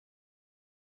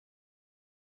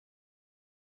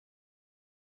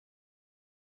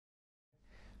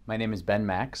My name is Ben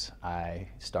Max. I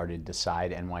started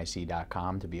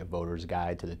DecideNYC.com to be a voter's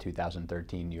guide to the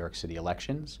 2013 New York City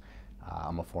elections.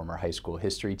 I'm a former high school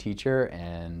history teacher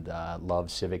and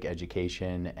love civic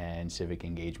education and civic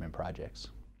engagement projects.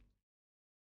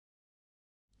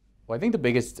 Well, I think the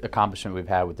biggest accomplishment we've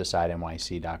had with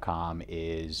DecideNYC.com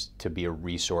is to be a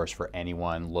resource for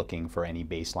anyone looking for any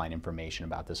baseline information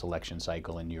about this election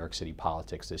cycle in New York City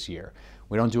politics this year.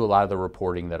 We don't do a lot of the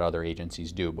reporting that other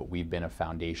agencies do, but we've been a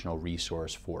foundational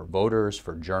resource for voters,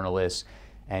 for journalists,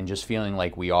 and just feeling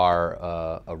like we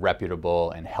are a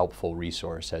reputable and helpful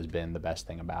resource has been the best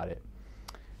thing about it.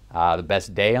 The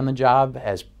best day on the job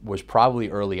was probably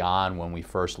early on when we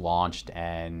first launched,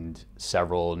 and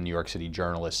several New York City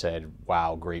journalists said,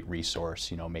 wow, great resource,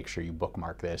 make sure you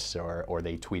bookmark this, or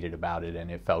they tweeted about it,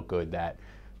 and it felt good that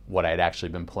what I'd actually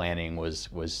been planning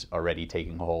was already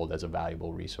taking hold as a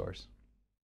valuable resource.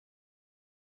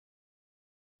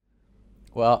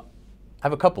 Well, I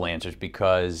have a couple answers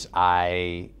because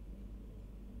I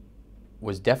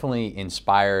was definitely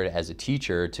inspired as a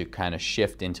teacher to kind of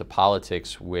shift into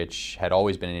politics, which had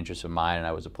always been an interest of mine, and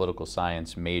I was a political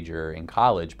science major in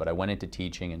college, but I went into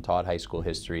teaching and taught high school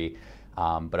history.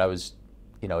 But I was,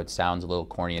 it sounds a little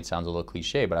corny, it sounds a little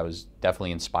cliche, but I was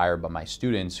definitely inspired by my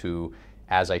students who,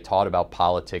 as I taught about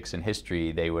politics and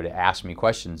history, they would ask me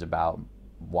questions about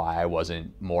why I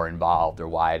wasn't more involved or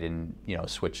why I didn't,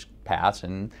 switch paths.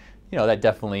 And, that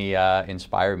definitely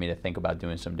inspired me to think about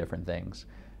doing some different things.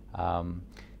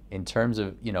 In terms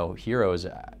of heroes,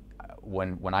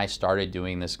 when I started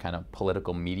doing this kind of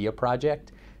political media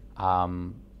project,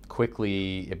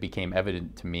 quickly it became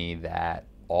evident to me that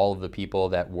all of the people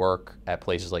that work at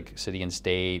places like City and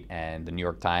State and the New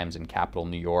York Times and Capital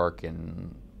New York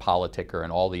and Politicker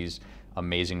and all these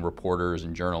amazing reporters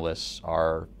and journalists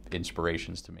are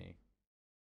inspirations to me.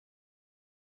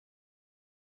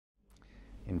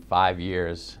 In 5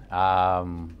 years,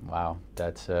 wow,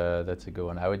 that's a good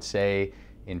one. I would say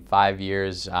in 5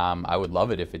 years, I would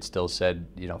love it if it still said,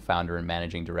 founder and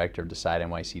managing director of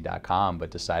DecideNYC.com,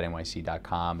 but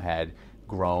DecideNYC.com had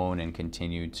grown and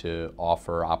continued to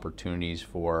offer opportunities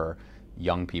for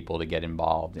young people to get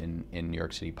involved in New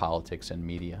York City politics and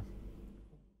media.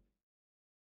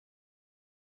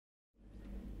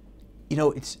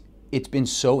 It's been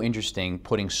so interesting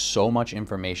putting so much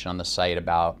information on the site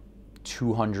about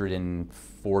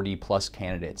 240 plus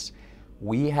candidates.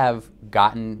 We have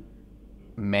gotten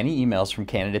many emails from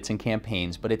candidates and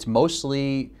campaigns, but it's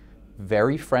mostly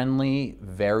very friendly,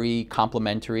 very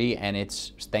complimentary, and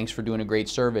it's thanks for doing a great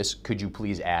service. Could you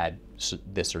please add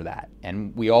this or that?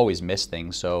 And we always miss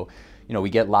things. So, we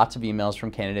get lots of emails from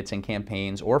candidates and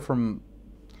campaigns or from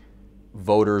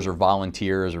voters or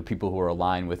volunteers or people who are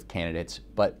aligned with candidates,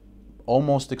 but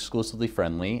almost exclusively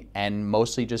friendly and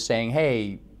mostly just saying,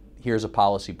 hey, here's a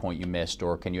policy point you missed,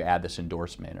 or can you add this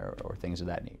endorsement, or things of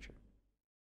that nature.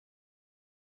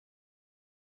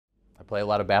 I play a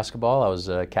lot of basketball. I was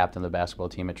a captain of the basketball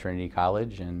team at Trinity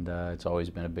College, and it's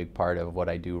always been a big part of what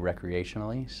I do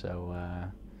recreationally, so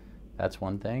that's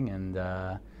one thing. And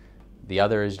the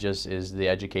other is the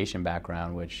education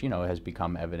background, which has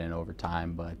become evident over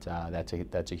time, but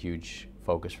that's a huge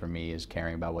focus for me, is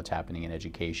caring about what's happening in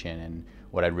education. And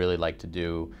what I'd really like to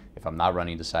do, if I'm not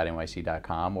running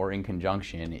DecideNYC.com or in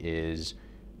conjunction, is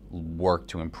work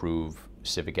to improve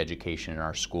civic education in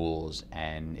our schools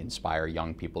and inspire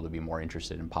young people to be more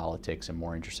interested in politics and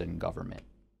more interested in government.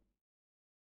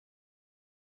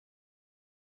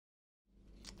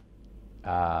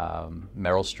 Meryl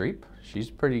Streep, she's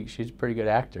a pretty good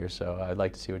actor, so I'd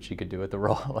like to see what she could do with the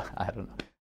role. I don't know.